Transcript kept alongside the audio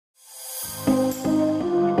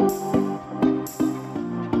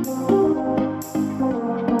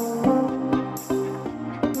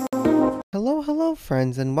Hello,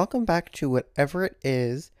 friends, and welcome back to Whatever It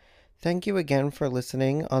Is. Thank you again for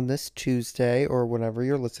listening on this Tuesday or whenever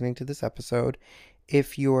you're listening to this episode.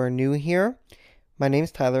 If you are new here, my name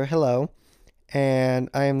is Tyler. Hello, and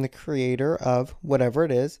I am the creator of Whatever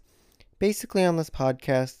It Is. Basically, on this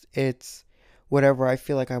podcast, it's whatever I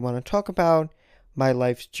feel like I want to talk about, my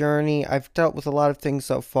life's journey. I've dealt with a lot of things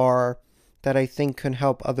so far that I think can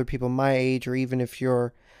help other people my age, or even if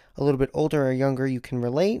you're a little bit older or younger, you can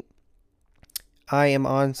relate. I am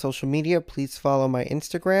on social media. Please follow my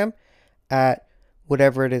Instagram at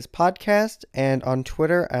Whatever It Is Podcast and on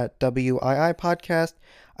Twitter at WII Podcast.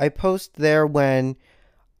 I post there when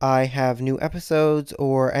I have new episodes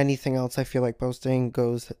or anything else I feel like posting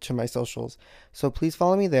goes to my socials. So please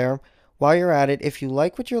follow me there. While you're at it, if you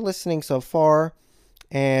like what you're listening so far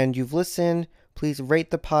and you've listened, please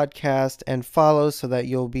rate the podcast and follow so that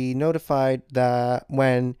you'll be notified that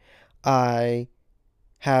when I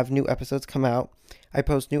have new episodes come out. I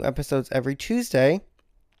post new episodes every Tuesday,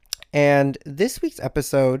 and this week's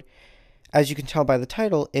episode, as you can tell by the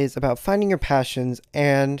title, is about finding your passions,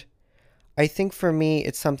 and I think for me,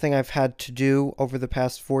 it's something I've had to do over the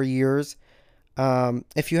past 4 years.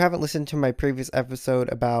 If you haven't listened to my previous episode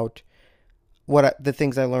about the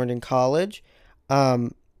things I learned in college,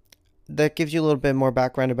 that gives you a little bit more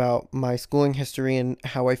background about my schooling history and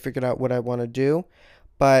how I figured out what I want to do,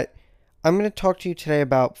 but I'm going to talk to you today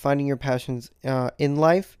about finding your passions in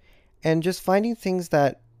life and just finding things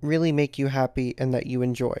that really make you happy and that you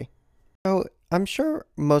enjoy. So I'm sure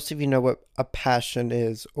most of you know what a passion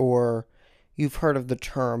is, or you've heard of the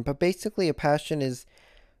term, but basically a passion is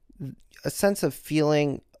a sense of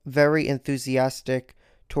feeling very enthusiastic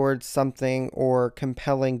towards something or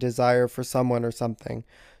compelling desire for someone or something.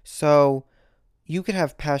 So you could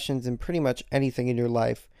have passions in pretty much anything in your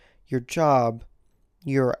life, your job,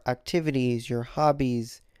 your activities, your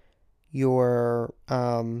hobbies, your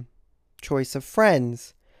choice of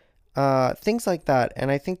friends, things like that. And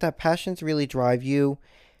I think that passions really drive you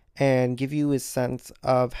and give you a sense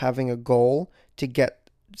of having a goal to get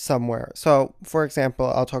somewhere. So, for example,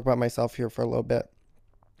 I'll talk about myself here for a little bit.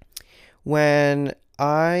 When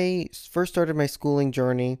I first started my schooling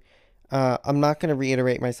journey, I'm not going to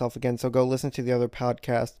reiterate myself again, so go listen to the other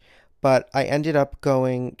podcast. But I ended up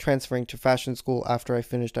transferring to fashion school after I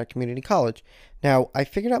finished at community college. Now, I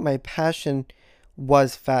figured out my passion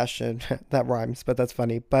was fashion. That rhymes, but that's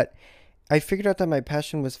funny. But I figured out that my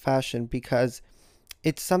passion was fashion because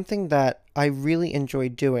it's something that I really enjoy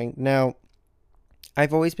doing. Now,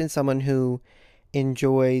 I've always been someone who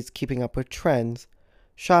enjoys keeping up with trends,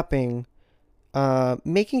 shopping,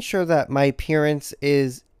 making sure that my appearance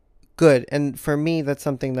is good. And for me, that's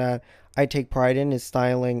something that I take pride in, is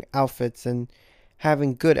styling outfits and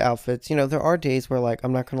having good outfits. You know, there are days where, like,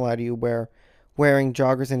 I'm not going to lie to you, where wearing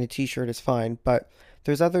joggers and a t-shirt is fine. But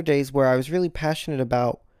there's other days where I was really passionate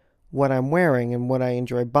about what I'm wearing and what I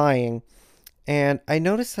enjoy buying. And I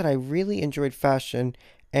noticed that I really enjoyed fashion.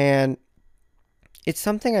 And it's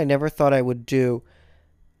something I never thought I would do.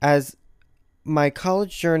 As my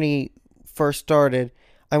college journey first started,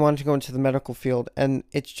 I wanted to go into the medical field, and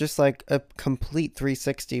it's just like a complete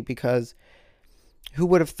 360 because who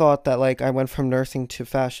would have thought that like I went from nursing to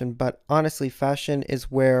fashion? But honestly, fashion is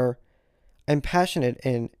where I'm passionate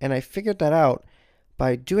in, and I figured that out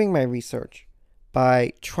by doing my research,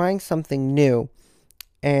 by trying something new,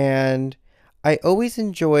 and I always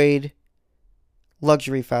enjoyed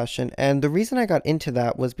luxury fashion, and the reason I got into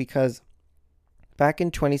that was because back in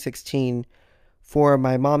 2016, for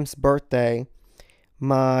my mom's birthday,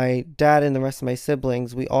 my dad and the rest of my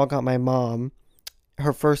siblings, we all got my mom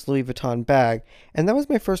her first Louis Vuitton bag. And that was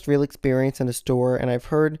my first real experience in a store. And I've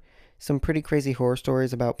heard some pretty crazy horror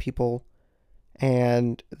stories about people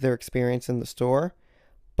and their experience in the store.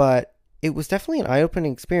 But it was definitely an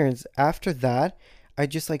eye-opening experience. After that, I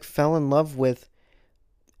just like fell in love with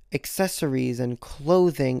accessories and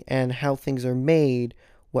clothing and how things are made,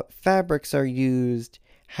 what fabrics are used,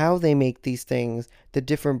 how they make these things, the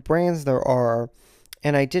different brands there are.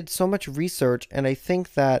 And I did so much research, and I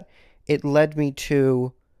think that it led me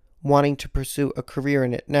to wanting to pursue a career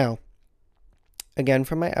in it. Now, again,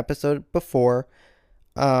 from my episode before,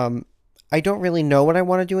 I don't really know what I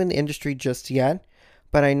want to do in the industry just yet,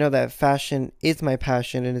 but I know that fashion is my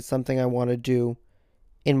passion, and it's something I want to do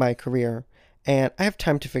in my career. And I have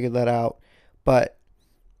time to figure that out, but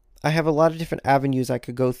I have a lot of different avenues I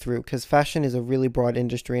could go through because fashion is a really broad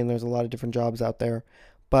industry and there's a lot of different jobs out there.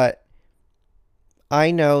 But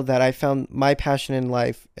I know that I found my passion in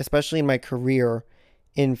life, especially in my career,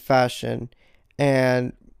 in fashion.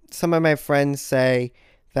 And some of my friends say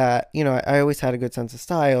that, you know, I always had a good sense of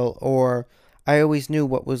style, or I always knew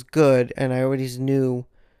what was good and I always knew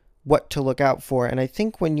what to look out for. And I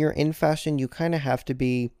think when you're in fashion, you kind of have to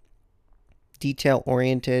be detail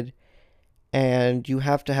oriented and you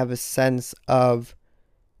have to have a sense of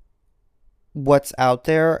what's out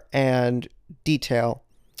there and detail.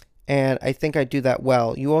 And I think I do that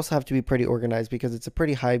well. You also have to be pretty organized because it's a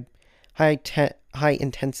pretty high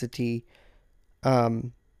intensity,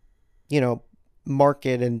 um, you know,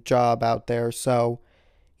 market and job out there. So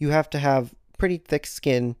you have to have pretty thick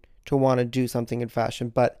skin to want to do something in fashion.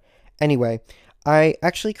 But anyway, I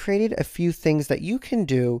actually created a few things that you can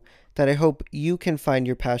do that I hope you can find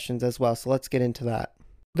your passions as well. So let's get into that.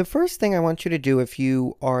 The first thing I want you to do if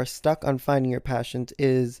you are stuck on finding your passions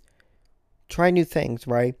is try new things,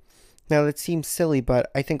 right? Now, that seems silly,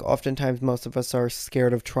 but I think oftentimes most of us are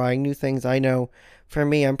scared of trying new things. I know for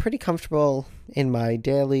me, I'm pretty comfortable in my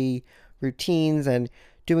daily routines, and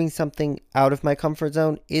doing something out of my comfort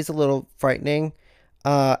zone is a little frightening.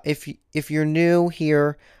 If you're new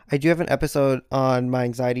here, I do have an episode on my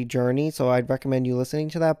anxiety journey, so I'd recommend you listening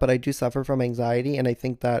to that. But I do suffer from anxiety, and I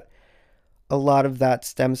think that a lot of that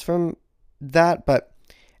stems from that. But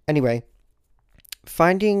anyway,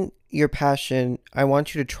 finding your passion, I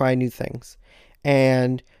want you to try new things.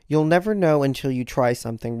 And you'll never know until you try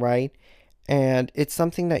something, right? And it's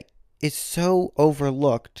something that is so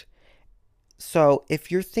overlooked. So if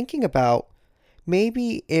you're thinking about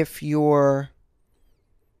maybe if you're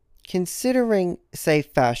considering, say,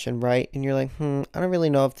 fashion, right? And you're like, I don't really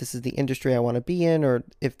know if this is the industry I want to be in or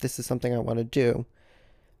if this is something I want to do.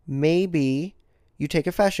 Maybe you take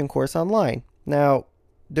a fashion course online. Now,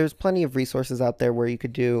 there's plenty of resources out there where you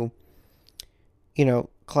could do,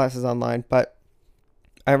 classes online, but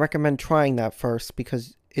I recommend trying that first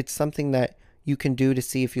because it's something that you can do to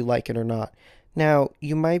see if you like it or not. Now,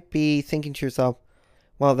 you might be thinking to yourself,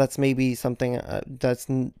 well, that's maybe something that's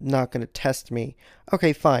not going to test me.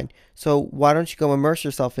 Okay, fine. So why don't you go immerse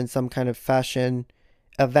yourself in some kind of fashion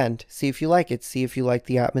event? See if you like it. See if you like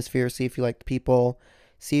the atmosphere. See if you like the people.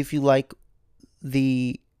 See if you like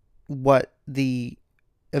what the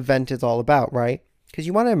event is all about, right? Because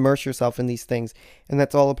you want to immerse yourself in these things, and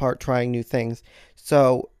that's all about trying new things.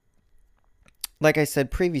 So, like I said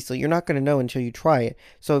previously, you're not going to know until you try it.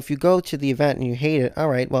 So if you go to the event and you hate it, all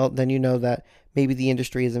right, well, then you know that maybe the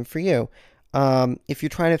industry isn't for you. If you're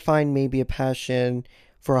trying to find maybe a passion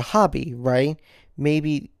for a hobby, right?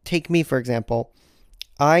 Maybe take me, for example.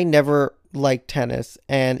 I never liked tennis,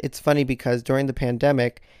 and it's funny because during the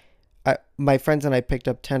pandemic, my friends and I picked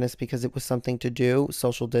up tennis because it was something to do,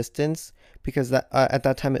 social distance, because at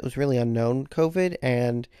that time it was really unknown, COVID,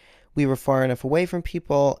 and we were far enough away from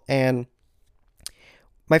people. And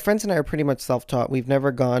my friends and I are pretty much self-taught. We've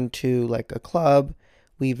never gone to like a club.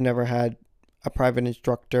 We've never had a private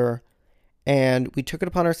instructor, and we took it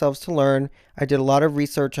upon ourselves to learn. I did a lot of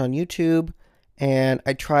research on YouTube, and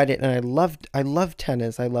I tried it, and I loved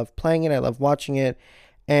tennis. I loved playing it. I loved watching it,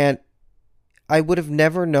 and I would have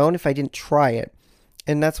never known if I didn't try it.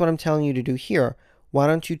 And that's what I'm telling you to do here. Why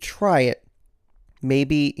don't you try it?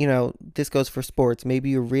 Maybe, this goes for sports.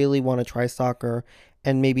 Maybe you really want to try soccer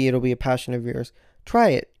and maybe it'll be a passion of yours.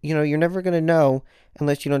 Try it. You're never going to know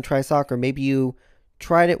unless you don't try soccer. Maybe you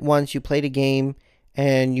tried it once, you played a game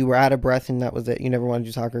and you were out of breath and that was it. You never want to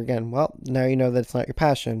do soccer again. Well, now you know that it's not your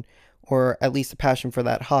passion, or at least a passion for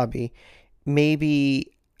that hobby.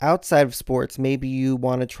 Maybe outside of sports, maybe you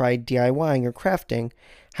want to try DIYing or crafting.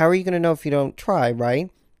 How are you going to know if you don't try, right?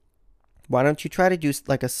 Why don't you try to do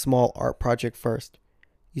like a small art project first?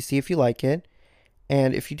 You see if you like it.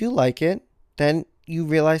 And if you do like it, then you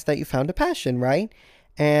realize that you found a passion, right?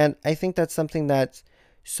 And I think that's something that's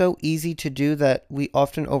so easy to do that we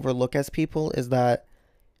often overlook as people, is that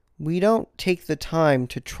we don't take the time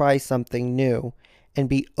to try something new and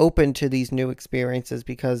be open to these new experiences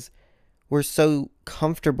because we're so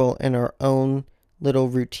comfortable in our own little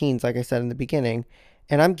routines, like I said in the beginning.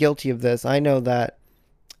 And I'm guilty of this. I know that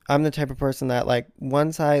I'm the type of person that, like,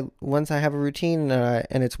 once I have a routine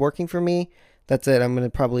and it's working for me, that's it. I'm going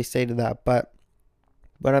to probably stay to that. But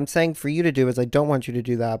what I'm saying for you to do is I don't want you to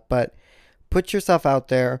do that, but put yourself out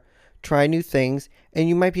there, try new things, and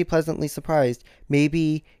you might be pleasantly surprised.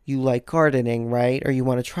 Maybe you like gardening, right? Or you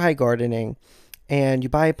want to try gardening, and you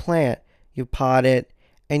buy a plant, you pot it,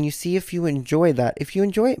 and you see if you enjoy that. If you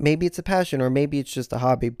enjoy it, maybe it's a passion or maybe it's just a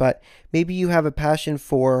hobby, but maybe you have a passion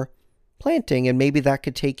for planting and maybe that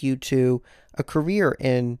could take you to a career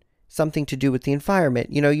in something to do with the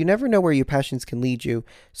environment. You never know where your passions can lead you.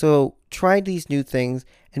 So try these new things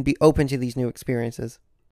and be open to these new experiences.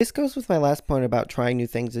 This goes with my last point about trying new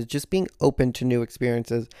things, is just being open to new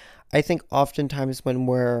experiences. I think oftentimes when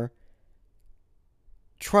we're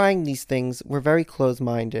trying these things, we're very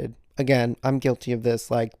closed-minded. Again, I'm guilty of this.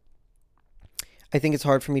 Like, I think it's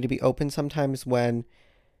hard for me to be open sometimes when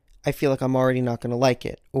I feel like I'm already not going to like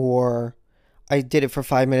it, or I did it for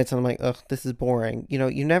 5 minutes and I'm like, ugh, this is boring.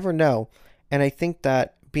 You never know. And I think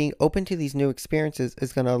that being open to these new experiences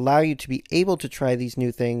is going to allow you to be able to try these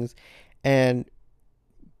new things and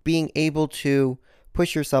being able to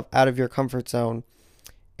push yourself out of your comfort zone.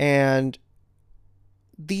 And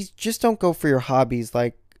these just don't go for your hobbies.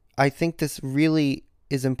 Like, I think this really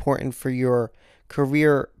is important for your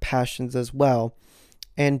career passions as well.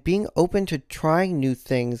 And being open to trying new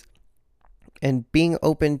things and being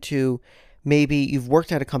open to, maybe you've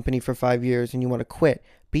worked at a company for 5 years and you want to quit.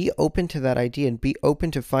 Be open to that idea and be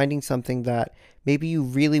open to finding something that maybe you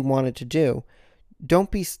really wanted to do.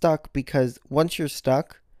 Don't be stuck, because once you're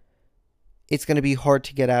stuck, it's going to be hard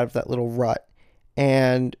to get out of that little rut.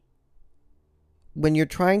 And when you're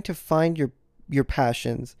trying to find your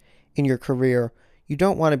passions in your career, you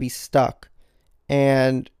don't want to be stuck.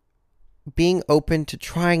 And being open to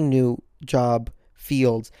trying new job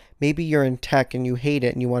fields. Maybe you're in tech and you hate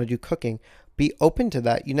it and you want to do cooking. Be open to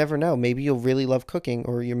that. You never know. Maybe you'll really love cooking,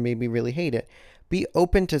 or you maybe really hate it. Be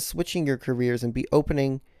open to switching your careers and be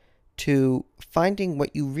opening to finding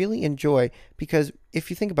what you really enjoy. Because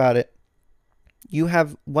if you think about it, you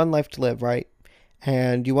have one life to live, right?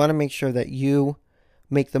 And you want to make sure that you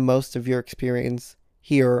make the most of your experience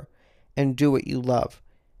here and do what you love.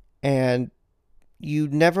 And you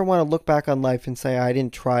never want to look back on life and say, I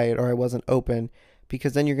didn't try it or I wasn't open,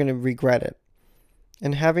 because then you're going to regret it.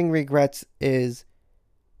 And having regrets is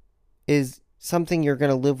something you're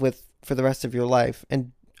going to live with for the rest of your life.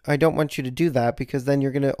 And I don't want you to do that, because then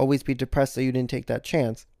you're going to always be depressed that you didn't take that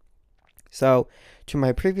chance. So, to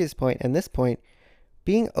my previous point and this point,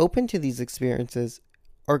 being open to these experiences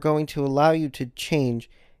are going to allow you to change,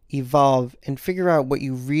 evolve, and figure out what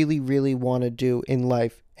you really, really want to do in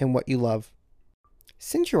life and what you love.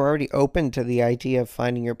 Since you're already open to the idea of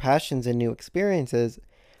finding your passions and new experiences,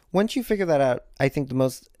 once you figure that out, I think the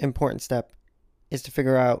most important step is to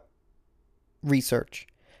figure out research.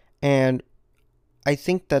 And I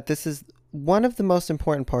think that this is one of the most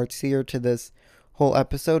important parts here to this whole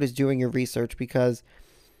episode, is doing your research, because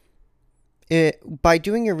by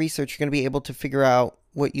doing your research, you're going to be able to figure out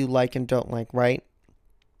what you like and don't like, right?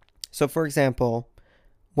 So, for example,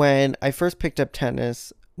 when I first picked up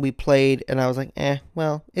tennis, we played and I was like,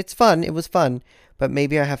 well, it's fun. It was fun, but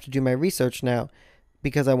maybe I have to do my research now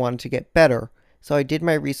because I wanted to get better. So I did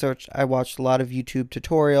my research. I watched a lot of YouTube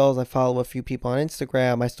tutorials. I follow a few people on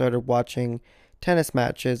Instagram. I started watching tennis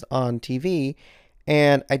matches on TV,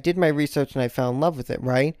 and I did my research and I fell in love with it,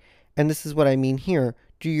 right? And this is what I mean here.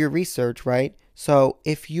 Do your research, right? So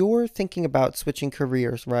if you're thinking about switching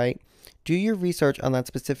careers, right, do your research on that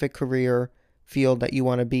specific career field that you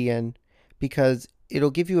want to be in, because it'll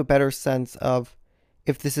give you a better sense of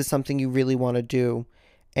if this is something you really want to do.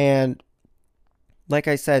 And like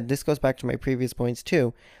I said, this goes back to my previous points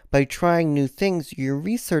too. By trying new things, you're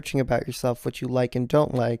researching about yourself, what you like and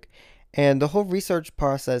don't like. And the whole research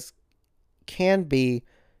process can be,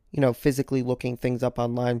 physically looking things up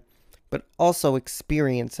online, but also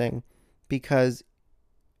experiencing, because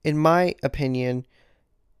in my opinion,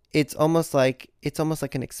 it's almost like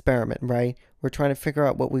an experiment, right? We're trying to figure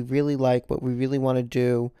out what we really like, what we really want to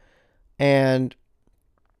do, and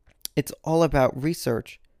it's all about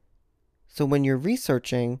research. So when you're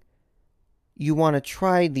researching, you want to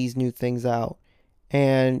try these new things out.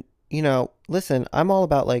 And, listen, I'm all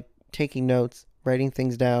about like taking notes, writing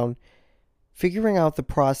things down, figuring out the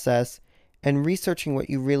process, and researching what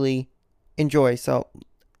you really enjoy. So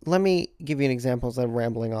let me give you an example instead of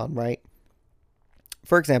rambling on, right?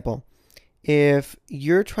 For example, if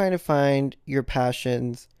you're trying to find your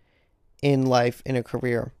passions in life, in a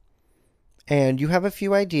career, and you have a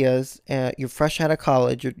few ideas, you're fresh out of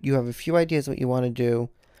college, you have a few ideas what you want to do,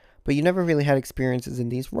 but you never really had experiences in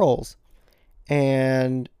these roles.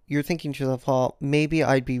 And you're thinking to yourself, well, maybe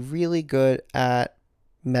I'd be really good at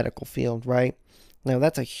medical field, right? Now,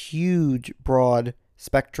 that's a huge, broad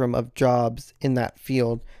spectrum of jobs in that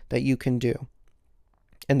field that you can do.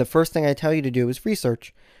 And the first thing I tell you to do is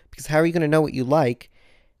research, because how are you going to know what you like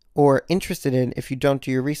or interested in if you don't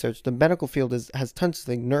do your research? The medical field has tons of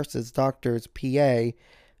things: nurses, doctors, PA,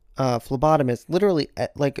 phlebotomists, literally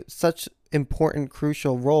like such important,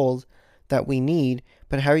 crucial roles that we need.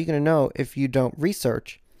 But how are you going to know if you don't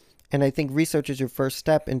research? And I think research is your first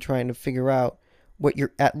step in trying to figure out what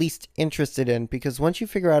you're at least interested in, because once you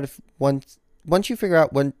figure out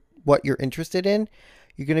what you're interested in,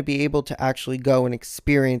 you're going to be able to actually go and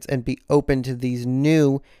experience and be open to these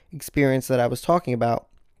new experiences that I was talking about.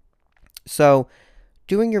 So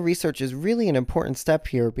doing your research is really an important step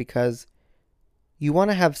here because you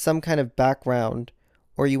want to have some kind of background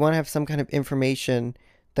or you want to have some kind of information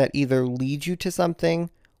that either leads you to something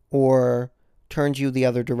or turns you the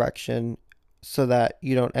other direction so that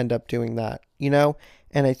you don't end up doing that, you know?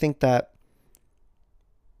 And I think that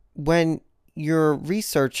when you're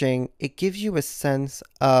researching, it gives you a sense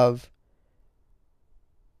of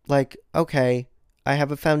like, okay, I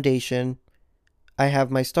have a foundation, I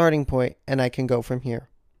have my starting point, and I can go from here.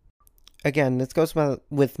 Again, this goes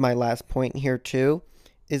with my last point here too,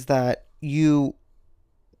 is that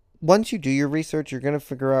once you do your research, you're going to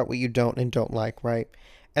figure out what you don't and don't like, right?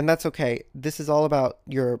 And that's okay. This is all about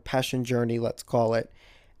your passion journey, let's call it.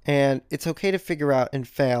 And it's okay to figure out and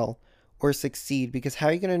fail or succeed because how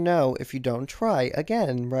are you going to know if you don't try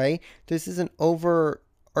again, right? This is an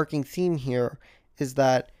overarching theme here is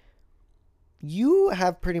that you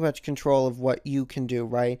have pretty much control of what you can do,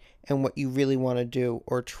 right? And what you really want to do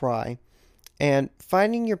or try. And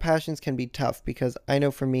finding your passions can be tough because I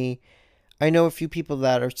know for me, I know a few people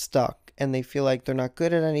that are stuck and they feel like they're not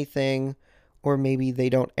good at anything, or maybe they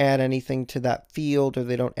don't add anything to that field, or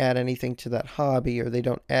they don't add anything to that hobby, or they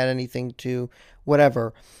don't add anything to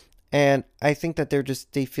whatever. And I think that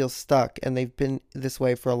they feel stuck and they've been this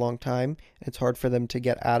way for a long time. It's hard for them to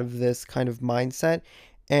get out of this kind of mindset.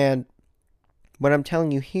 And what I'm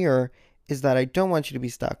telling you here is that I don't want you to be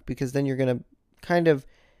stuck because then you're going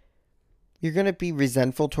to be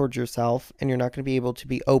resentful towards yourself and you're not going to be able to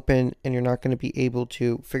be open and you're not going to be able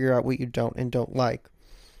to figure out what you don't and don't like.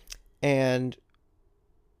 And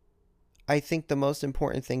I think the most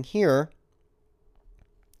important thing here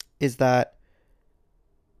is that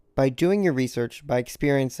by doing your research, by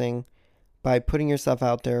experiencing, by putting yourself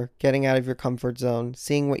out there, getting out of your comfort zone,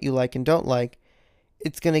 seeing what you like and don't like,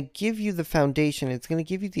 it's going to give you the foundation. It's going to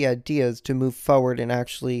give you the ideas to move forward and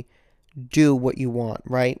actually do what you want,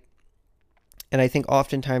 right? And I think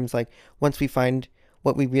oftentimes, like, once we find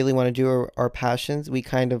what we really want to do or our passions, we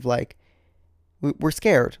kind of like, we're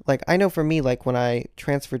scared. Like, I know for me, like, when I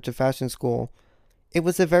transferred to fashion school, it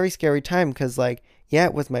was a very scary time because, like, yeah,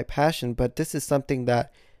 it was my passion, but this is something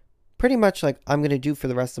that pretty much, like, I'm going to do for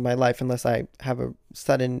the rest of my life unless I have a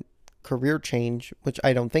sudden career change, which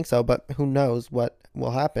I don't think so, but who knows what will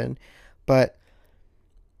happen. But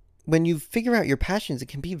when you figure out your passions, it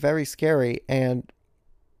can be very scary and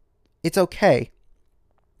it's okay.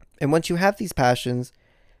 And once you have these passions,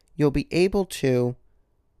 you'll be able to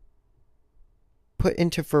put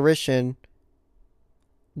into fruition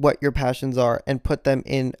what your passions are and put them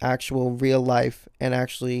in actual real life and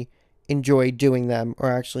actually enjoy doing them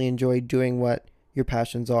or actually enjoy doing what your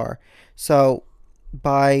passions are. So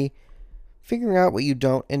by figuring out what you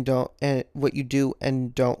don't and what you do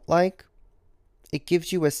and don't like, it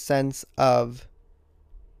gives you a sense of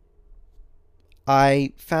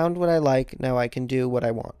I found what I like, now I can do what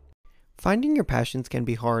I want. Finding your passions can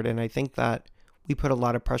be hard, and I think that we put a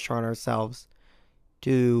lot of pressure on ourselves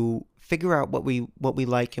to figure out what we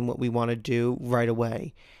like and what we want to do right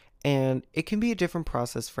away. And it can be a different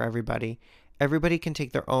process for everybody. Everybody can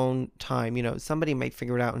take their own time. You know, somebody might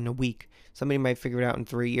figure it out in a week. Somebody might figure it out in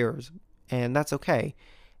 3 years, and that's okay.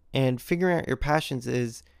 And figuring out your passions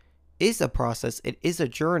is a process. It is a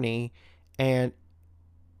journey, and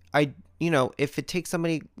if it takes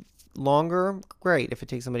somebody longer, great. If it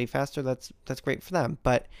takes somebody faster, that's great for them.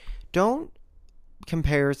 But don't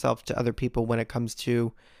compare yourself to other people when it comes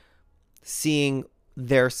to seeing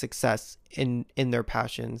their success in their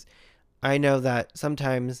passions. I know that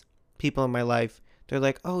sometimes people in my life, they're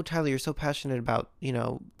like, "Oh, Tyler, you're so passionate about,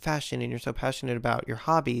 fashion and you're so passionate about your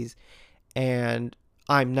hobbies." And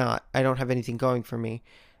I'm not. I don't have anything going for me.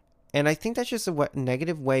 And I think that's just a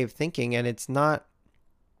negative way of thinking, and it's not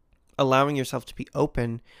allowing yourself to be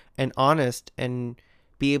open and honest and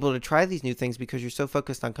be able to try these new things because you're so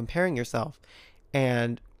focused on comparing yourself.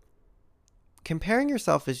 And comparing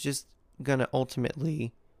yourself is just going to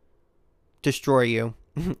ultimately destroy you.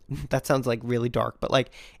 That sounds like really dark, but like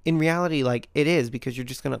in reality, like it is, because you're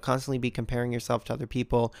just going to constantly be comparing yourself to other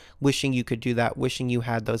people, wishing you could do that, wishing you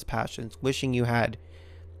had those passions, wishing you had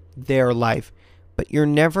their life, but you're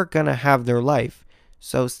never going to have their life.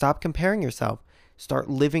 So stop comparing yourself.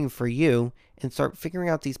 Start living for you and start figuring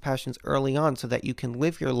out these passions early on so that you can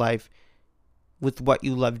live your life with what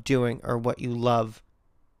you love doing or what you love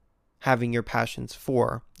having your passions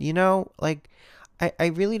for. I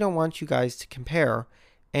really don't want you guys to compare,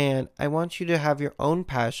 and I want you to have your own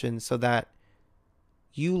passions so that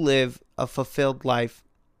you live a fulfilled life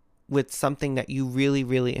with something that you really,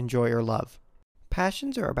 really enjoy or love.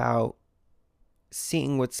 Passions are about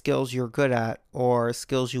seeing what skills you're good at or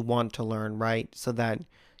skills you want to learn, right? So that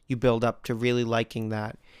you build up to really liking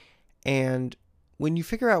that. And when you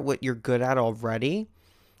figure out what you're good at already,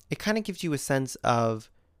 it kind of gives you a sense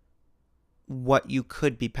of what you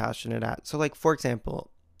could be passionate at. So like, for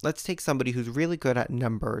example, let's take somebody who's really good at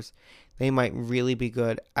numbers. They might really be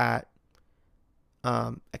good at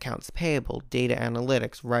accounts payable, data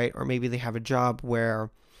analytics, right? Or maybe they have a job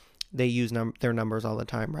where they use their numbers all the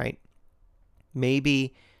time, right?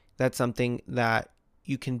 Maybe that's something that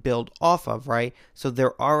you can build off of, right? So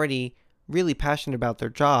they're already really passionate about their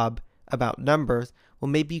job, about numbers. Well,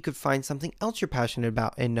 maybe you could find something else you're passionate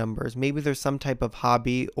about in numbers. Maybe there's some type of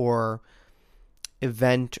hobby or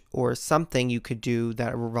event or something you could do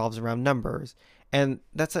that revolves around numbers. And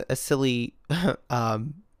that's a silly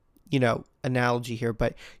analogy here,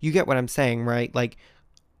 but you get what I'm saying, right? Like,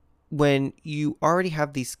 when you already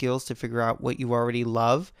have these skills to figure out what you already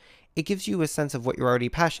love, it gives you a sense of what you're already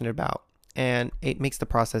passionate about. And it makes the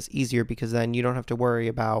process easier because then you don't have to worry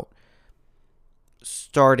about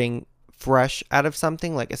starting fresh out of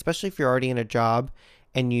something, like especially if you're already in a job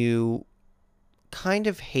and you kind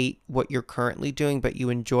of hate what you're currently doing, but you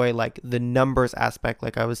enjoy like the numbers aspect,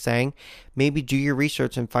 like I was saying. Maybe do your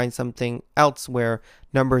research and find something else where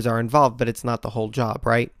numbers are involved, but it's not the whole job,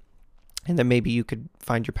 right? And then maybe you could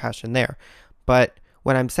find your passion there. But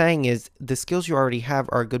what I'm saying is the skills you already have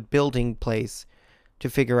are a good building place to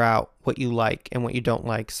figure out what you like and what you don't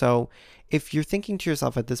like. So if you're thinking to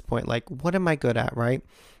yourself at this point, like, what am I good at, right?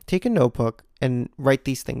 Take a notebook and write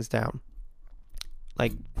these things down.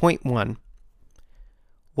 Like, point 1,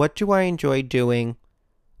 what do I enjoy doing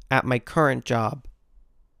at my current job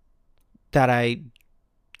that I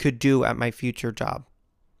could do at my future job?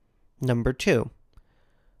 Number 2,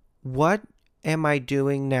 what am I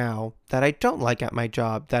doing now that I don't like at my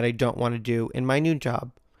job that I don't want to do in my new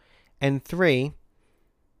job? And 3,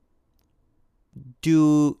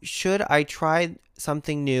 should I try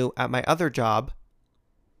something new at my other job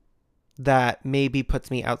that maybe puts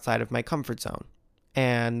me outside of my comfort zone?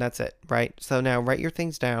 And that's it, right? So now write your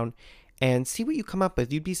things down and see what you come up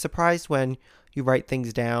with. You'd be surprised when you write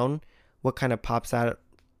things down, what kind of pops out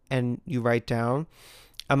and you write down.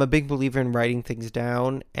 I'm a big believer in writing things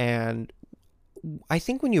down, and I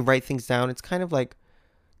think when you write things down, it's kind of like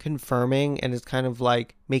confirming and it's kind of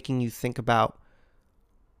like making you think about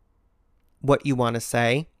what you want to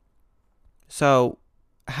say. So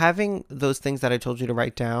having those things that I told you to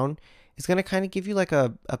write down is going to kind of give you like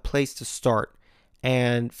a place to start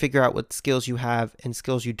and figure out what skills you have and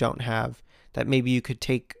skills you don't have that maybe you could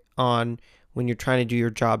take on when you're trying to do your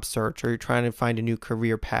job search, or you're trying to find a new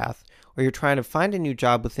career path, or you're trying to find a new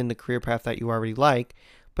job within the career path that you already like,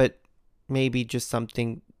 but maybe just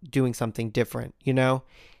doing something different,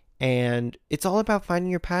 And it's all about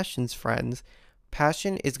finding your passions, friends.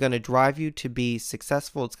 Passion is going to drive you to be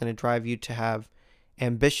successful. It's going to drive you to have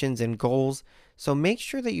ambitions and goals. So make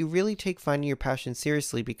sure that you really take finding your passion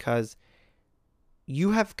seriously, because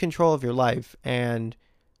you have control of your life, and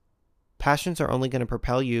passions are only going to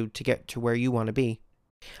propel you to get to where you want to be.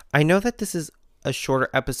 I know that this is a shorter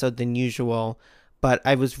episode than usual, but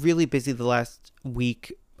I was really busy the last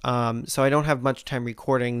week, so I don't have much time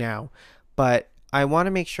recording now. But I want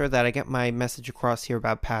to make sure that I get my message across here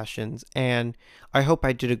about passions, and I hope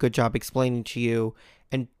I did a good job explaining to you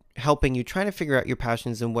and helping you trying to figure out your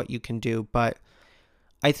passions and what you can do. But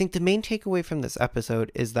I think the main takeaway from this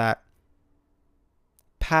episode is that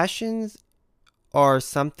passions are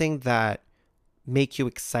something that make you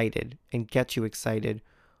excited and get you excited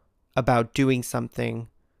about doing something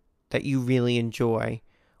that you really enjoy,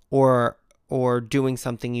 or doing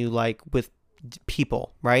something you like with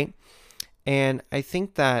people, right? And I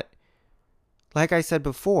think that, like I said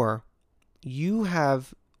before, you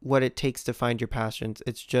have what it takes to find your passions.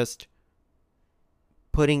 It's just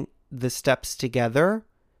putting the steps together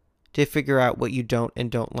to figure out what you don't and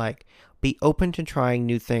don't like. Be open to trying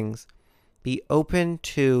new things. Be open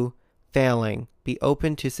to failing. Be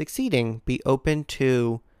open to succeeding. Be open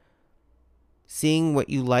to seeing what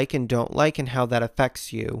you like and don't like and how that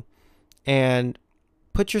affects you. And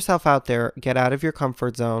put yourself out there, get out of your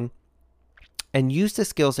comfort zone, and use the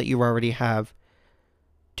skills that you already have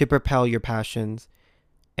to propel your passions.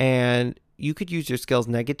 And you could use your skills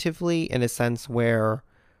negatively in a sense where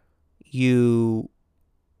you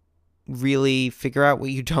really figure out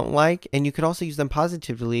what you don't like, and you could also use them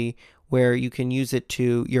positively where you can use it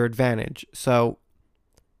to your advantage. So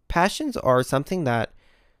passions are something that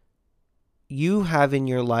you have in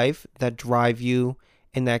your life that drive you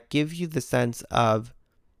and that give you the sense of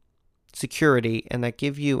security and that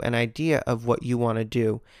give you an idea of what you want to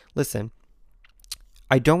do. Listen,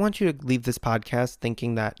 I don't want you to leave this podcast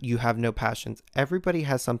thinking that you have no passions. Everybody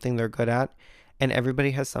has something they're good at, and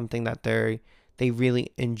everybody has something that they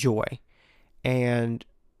really enjoy. And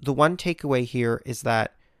the one takeaway here is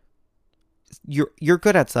that you're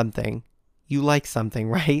good at something. You like something,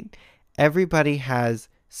 right? Everybody has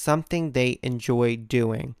something they enjoy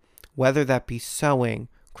doing, whether that be sewing,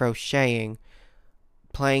 crocheting,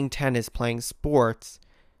 playing tennis, playing sports,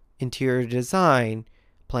 interior design,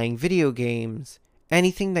 playing video games,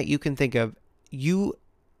 anything that you can think of. You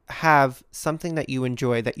have something that you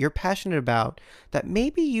enjoy, that you're passionate about, that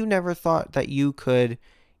maybe you never thought that you could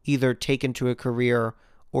either take into a career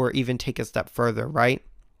or even take a step further, right?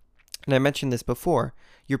 And I mentioned this before.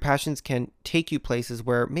 Your passions can take you places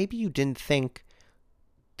where maybe you didn't think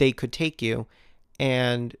they could take you,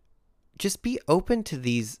 and just be open to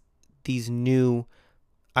these new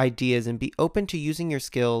ideas, and be open to using your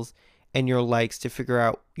skills and your likes to figure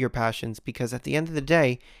out your passions, because at the end of the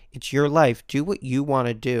day, it's your life. Do what you want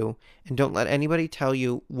to do, and don't let anybody tell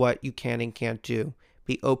you what you can and can't do.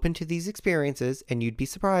 Be open to these experiences, and you'd be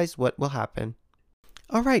surprised what will happen.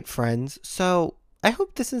 All right, friends. So I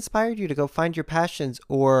hope this inspired you to go find your passions,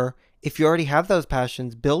 or if you already have those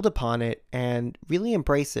passions, build upon it and really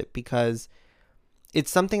embrace it, because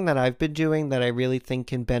it's something that I've been doing that I really think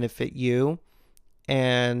can benefit you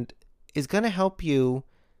and is going to help you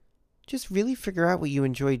just really figure out what you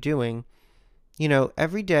enjoy doing. You know,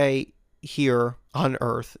 every day here on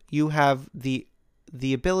Earth, you have the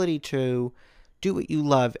ability to do what you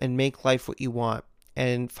love and make life what you want.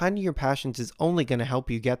 And finding your passions is only going to help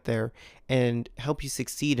you get there and help you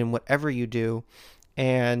succeed in whatever you do.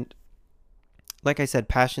 And like I said,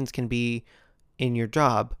 passions can be in your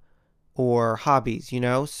job or hobbies, you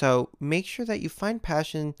know? So make sure that you find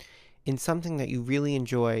passion in something that you really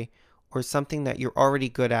enjoy, or something that you're already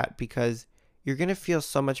good at, because you're going to feel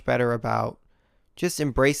so much better about just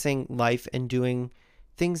embracing life and doing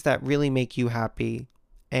things that really make you happy.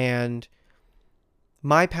 And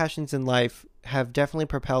my passions in life have definitely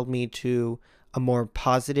propelled me to a more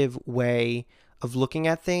positive way of looking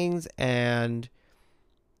at things, and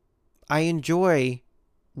I enjoy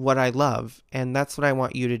what I love, and that's what I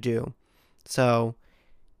want you to do. So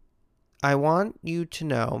I want you to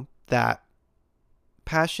know that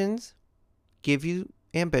passions give you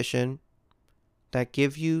ambition, that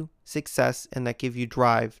give you success, and that give you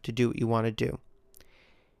drive to do what you want to do.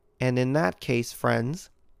 And in that case, friends,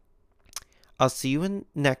 I'll see you in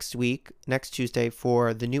next week, next Tuesday,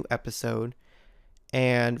 for the new episode.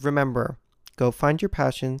 And remember, go find your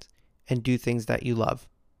passions and do things that you love.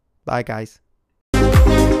 Bye, guys.